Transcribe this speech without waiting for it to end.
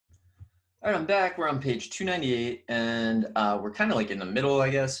All right, I'm back. We're on page 298, and we're kind of like in the middle,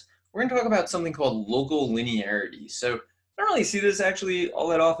 I guess. We're going to talk about something called local linearity. So I don't really see this actually all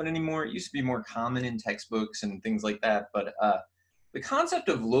that often anymore. It used to be more common in textbooks and things like that. But the concept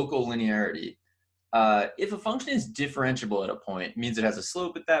of local linearity, if a function is differentiable at a point, it means it has a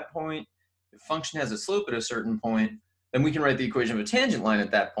slope at that point. If a function has a slope at a certain point, then we can write the equation of a tangent line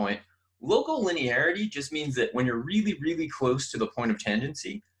at that point. Local linearity just means that when you're really, really close to the point of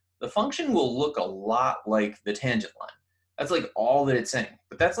tangency, the function will look a lot like the tangent line. That's like all that it's saying,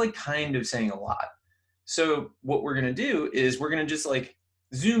 but that's like kind of saying a lot. So what we're gonna do is we're gonna just like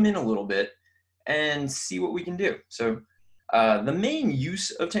zoom in a little bit and see what we can do. So the main use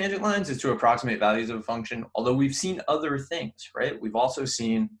of tangent lines is to approximate values of a function, although we've seen other things, right? We've also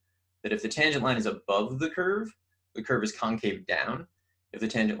seen that if the tangent line is above the curve is concave down. If the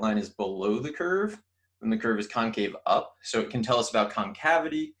tangent line is below the curve, then the curve is concave up. So it can tell us about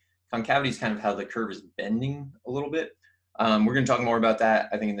concavity. Concavity is kind of how the curve is bending a little bit. We're going to talk more about that,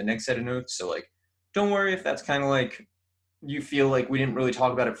 I think, in the next set of notes. So, like, don't worry if that's kind of like you feel like we didn't really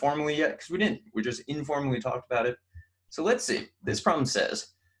talk about it formally yet, because we didn't. We just informally talked about it. So let's see. This problem says,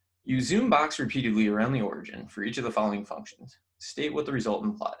 you zoom box repeatedly around the origin for each of the following functions. State what the result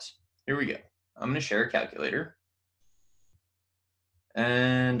implies. Here we go. I'm going to share a calculator.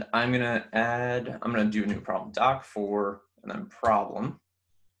 And I'm going to do a new problem doc for, and then problem.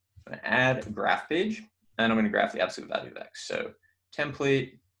 I'm going to add a graph page, and I'm going to graph the absolute value of x. So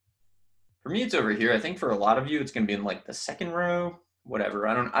template, for me, it's over here. I think for a lot of you, it's going to be in like the second row, whatever.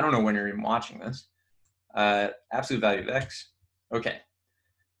 I don't know when you're even watching this. Absolute value of x. Okay.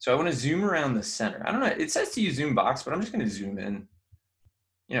 So I want to zoom around the center. I don't know. It says to use zoom box, but I'm just going to zoom in.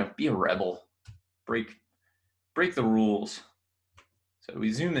 You know, be a rebel. Break the rules. So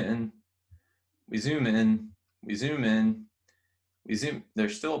we zoom in. We zoom in. We zoom in. We zoom.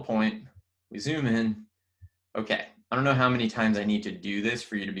 There's still a point. We zoom in. Okay. I don't know how many times I need to do this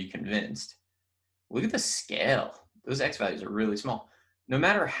for you to be convinced. Look at the scale. Those x values are really small. No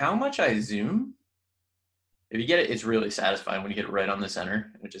matter how much I zoom, if you get it, it's really satisfying when you get it right on the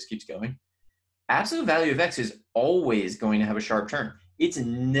center and it just keeps going. Absolute value of x is always going to have a sharp turn. It's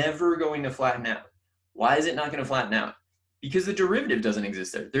never going to flatten out. Why is it not going to flatten out? Because the derivative doesn't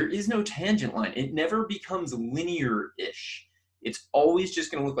exist there. There is no tangent line. It never becomes linear-ish. It's always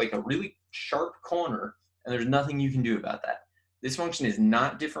just going to look like a really sharp corner, and there's nothing you can do about that. This function is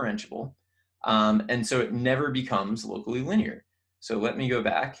not differentiable, and so it never becomes locally linear. So let me go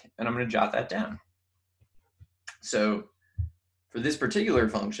back, and I'm going to jot that down. So for this particular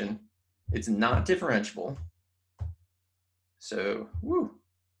function, it's not differentiable. So, woo.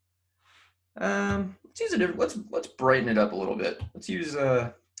 Let's use a different. Let's brighten it up a little bit. Let's use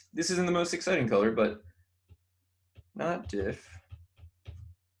this isn't the most exciting color, but not diff.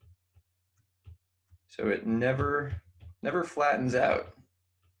 So it never flattens out.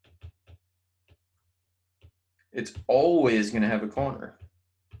 It's always going to have a corner.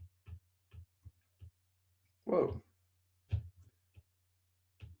 Whoa.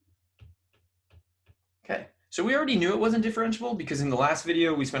 Okay. So we already knew it wasn't differentiable because in the last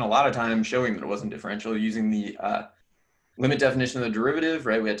video we spent a lot of time showing that it wasn't differential using the limit definition of the derivative,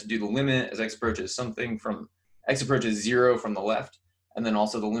 right? We had to do the limit as x approaches something from x approaches 0 from the left, and then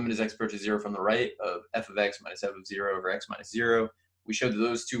also the limit as x approaches 0 from the right of f of x minus f of 0 over x minus 0. We showed that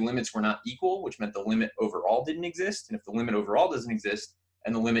those two limits were not equal, which meant the limit overall didn't exist. And if the limit overall doesn't exist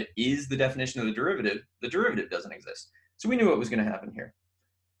and the limit is the definition of the derivative doesn't exist. So we knew what was going to happen here.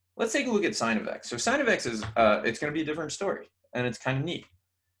 Let's take a look at sine of x. So sine of x is, it's going to be a different story, and it's kind of neat.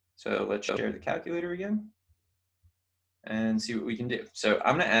 So let's share the calculator again and see what we can do. So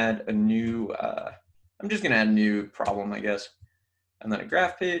I'm going to add a new, I'm just going to add a new problem, I guess, and then a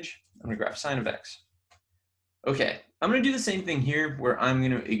graph page. I'm going to graph sine of x. Okay, I'm going to do the same thing here where I'm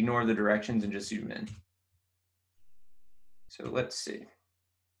going to ignore the directions and just zoom in. So let's see.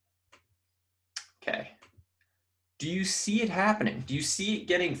 Okay. Do you see it happening? Do you see it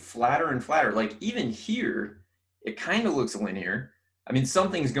getting flatter and flatter? Like even here, it kind of looks linear. I mean,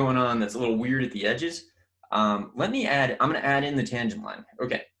 something's going on that's a little weird at the edges. Let me add, I'm going to add in the tangent line.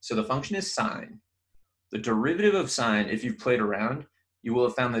 Okay, so the function is sine. The derivative of sine, if you've played around, you will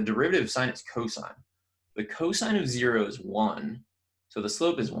have found the derivative of sine is cosine. The cosine of 0 is 1, so the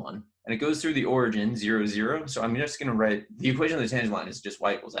slope is 1, and it goes through the origin, 0, 0. So I'm just going to write, the equation of the tangent line is just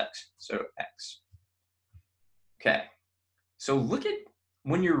y equals x, so x. Okay, so look at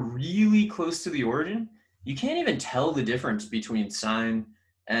when you're really close to the origin, you can't even tell the difference between sine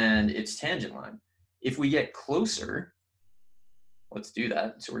and its tangent line. If we get closer, let's do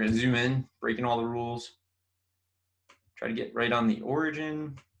that. So we're going to zoom in, breaking all the rules. Try to get right on the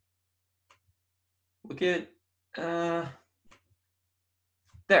origin. look at,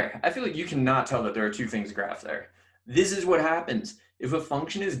 there. I feel like you cannot tell that there are two things graphed there. This is what happens. If a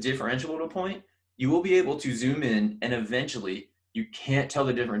function is differentiable at a point, you will be able to zoom in and eventually you can't tell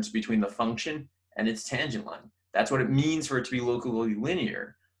the difference between the function and its tangent line. That's what it means for it to be locally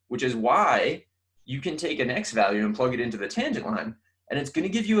linear, which is why you can take an x value and plug it into the tangent line, and it's going to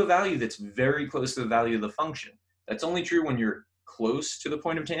give you a value that's very close to the value of the function. That's only true when you're close to the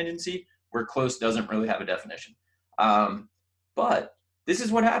point of tangency, where close doesn't really have a definition. But this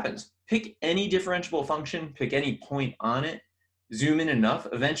is what happens. Pick any differentiable function, pick any point on it, zoom in enough,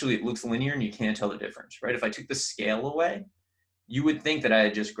 eventually it looks linear and you can't tell the difference, right? If I took the scale away, you would think that I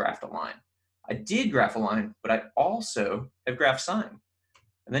had just graphed a line. I did graph a line, but I also have graphed sine.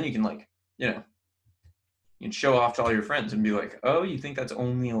 And then you can like, you can show off to all your friends and be like, oh, you think that's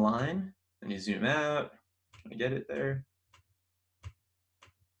only a line? And you zoom out, I get it there.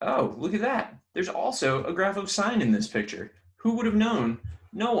 Oh, look at that. There's also a graph of sine in this picture. Who would have known?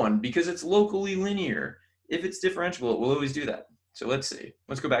 No one, because it's locally linear. If it's differentiable, it will always do that. So let's see.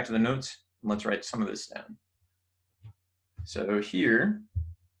 Let's go back to the notes and let's write some of this down. So here,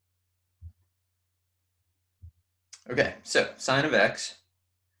 okay, so sine of x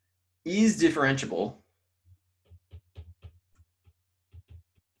is differentiable,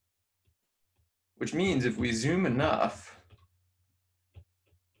 which means if we zoom enough,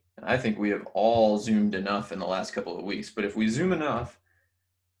 I think we have all zoomed enough in the last couple of weeks, but if we zoom enough,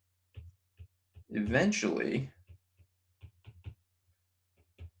 eventually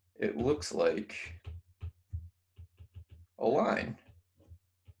it looks like a line.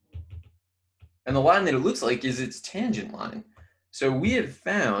 And the line that it looks like is its tangent line. So we have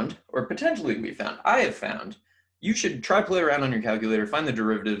found, or potentially we found, I have found, you should try play around on your calculator, find the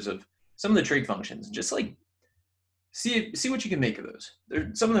derivatives of some of the trig functions, just like see what you can make of those.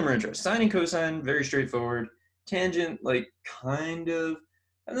 Some of them are interesting. Sine and cosine, very straightforward. Tangent, like kind of,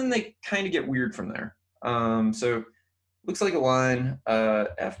 and then they kind of get weird from there. So looks like a line.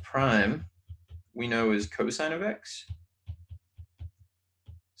 F prime, we know is cosine of x.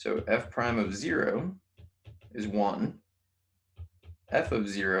 So f prime of 0 is 1. F of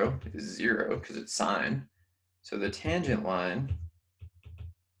 0 is 0 because it's sine. So the tangent line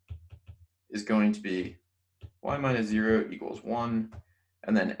is going to be y minus 0 equals 1,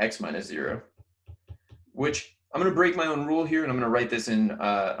 and then x minus 0, which I'm going to break my own rule here, and I'm going to write this in,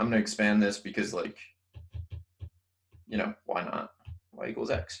 I'm going to expand this because, like, why not? Y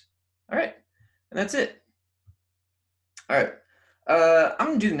equals x. All right, and that's it. All right, I'm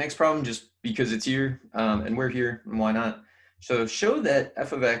going to do the next problem just because it's here, and we're here, and why not? So show that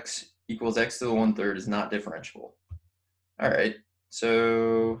f of x equals x to the 1/3 is not differentiable. All right,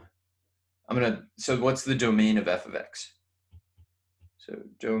 so so what's the domain of f of x? So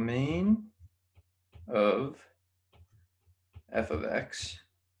domain of f of x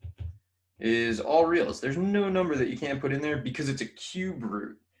is all reals. There's no number that you can't put in there because it's a cube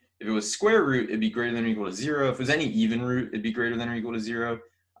root. If it was square root, it'd be greater than or equal to 0. If it was any even root, it'd be greater than or equal to 0.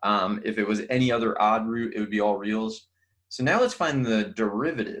 If it was any other odd root, it would be all reals. So now let's find the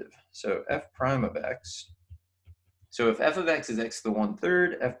derivative. So f prime of x. So if f of x is x to the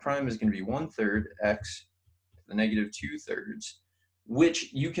 1/3, f prime is going to be 1/3 x to the negative 2/3,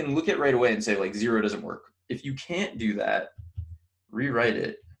 which you can look at right away and say, like, 0 doesn't work. If you can't do that, rewrite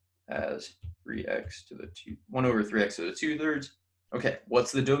it as 3x to the 1 over 3x to the 2/3. Okay,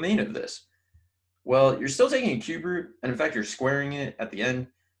 what's the domain of this? Well, you're still taking a cube root, and in fact, you're squaring it at the end,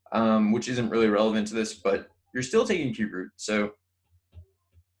 which isn't really relevant to this, but you're still taking a cube root. So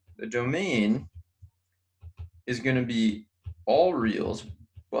the domain is going to be all reals,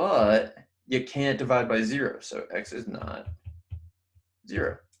 but you can't divide by 0, so x is not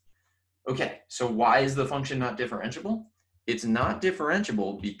 0. Okay, so why is the function not differentiable? It's not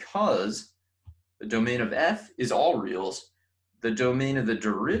differentiable because the domain of f is all reals. The domain of the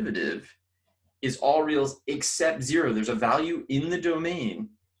derivative is all reals except 0. There's a value in the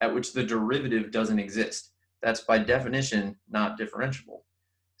domain at which the derivative doesn't exist. That's by definition not differentiable.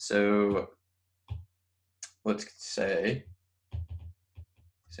 So let's say,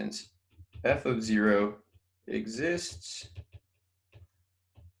 since f of 0 exists,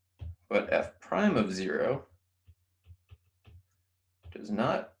 but f prime of 0 does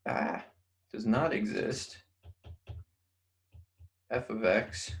not exist, f of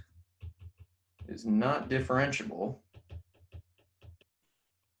x is not differentiable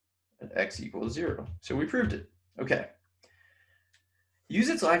at x equals 0. So we proved it. Okay. Use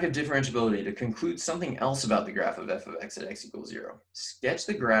its lack of differentiability to conclude something else about the graph of f of x at x equals 0. Sketch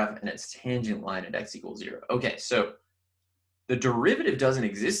the graph and its tangent line at x equals 0. Okay, so the derivative doesn't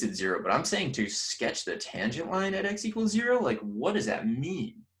exist at 0, but I'm saying to sketch the tangent line at x equals 0, like what does that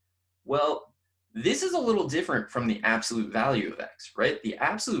mean? Well, this is a little different from the absolute value of x, right? The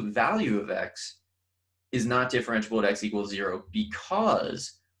absolute value of x is not differentiable at x equals 0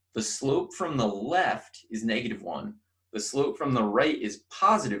 because the slope from the left is -1. The slope from the right is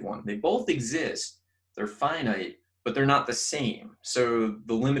 +1. They both exist, they're finite, but they're not the same. So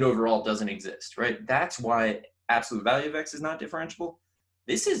the limit overall doesn't exist, right? That's why absolute value of x is not differentiable.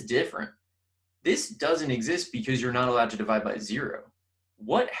 This is different. This doesn't exist because you're not allowed to divide by 0.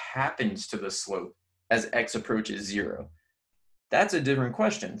 What happens to the slope as x approaches 0? That's a different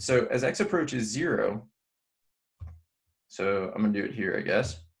question. So as x approaches 0, so I'm gonna do it here, I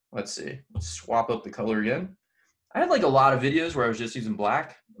guess. Let's see, let's swap up the color again. I had like a lot of videos where I was just using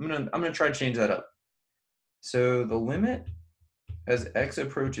black. I'm gonna try to change that up. So the limit as x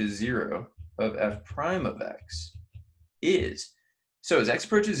approaches 0 of f prime of x is, so as x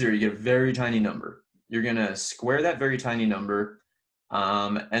approaches 0, you get a very tiny number. You're gonna square that very tiny number,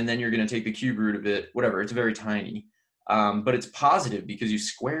 and then you're gonna take the cube root of it, whatever, it's very tiny. But it's positive because you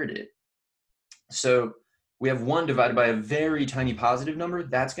squared it. So we have 1 divided by a very tiny positive number,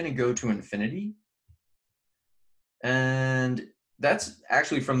 that's gonna go to infinity. And that's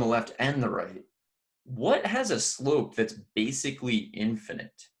actually from the left and the right. What has a slope that's basically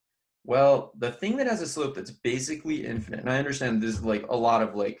infinite? Well, the thing that has a slope that's basically infinite, and I understand this is like a lot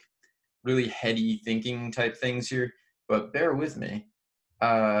of like really heady thinking type things here, but bear with me.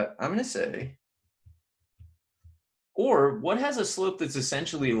 I'm gonna say, or what has a slope that's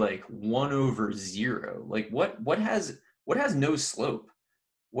essentially like 1/0? Like what has no slope?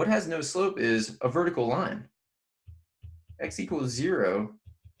 What has no slope is a vertical line. X equals 0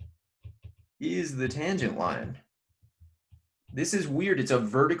 is the tangent line. This is weird. It's a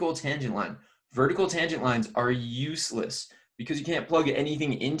vertical tangent line. Vertical tangent lines are useless because you can't plug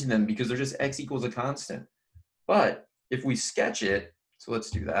anything into them because they're just x equals a constant. But if we sketch it, so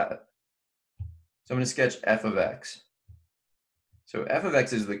let's do that. So I'm going to sketch f of x. So f of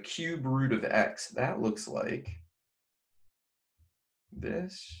x is the cube root of x. That looks like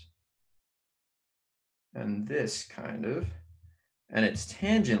this and this kind of. And its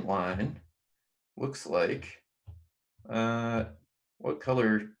tangent line looks like, what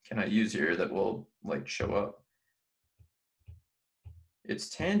color can I use here that will like show up? Its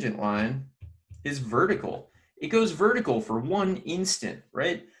tangent line is vertical. It goes vertical for 1 instant,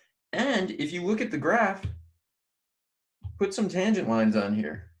 right? And if you look at the graph, put some tangent lines on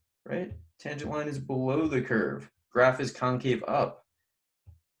here, right? Tangent line is below the curve. Graph is concave up.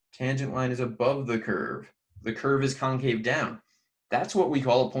 Tangent line is above the curve. The curve is concave down. That's what we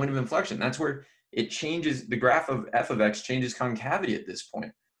call a point of inflection. That's where it changes, the graph of f of x changes concavity at this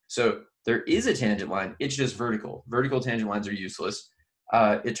point. So there is a tangent line, it's just vertical. Vertical tangent lines are useless.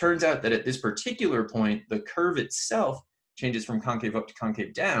 It turns out that at this particular point, the curve itself changes from concave up to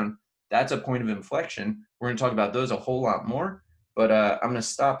concave down. That's a point of inflection. We're going to talk about those a whole lot more, but I'm going to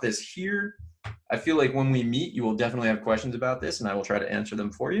stop this here. I feel like when we meet, you will definitely have questions about this, and I will try to answer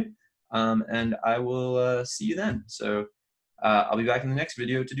them for you. And I will see you then. So I'll be back in the next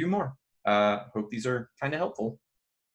video to do more. Hope these are kind of helpful.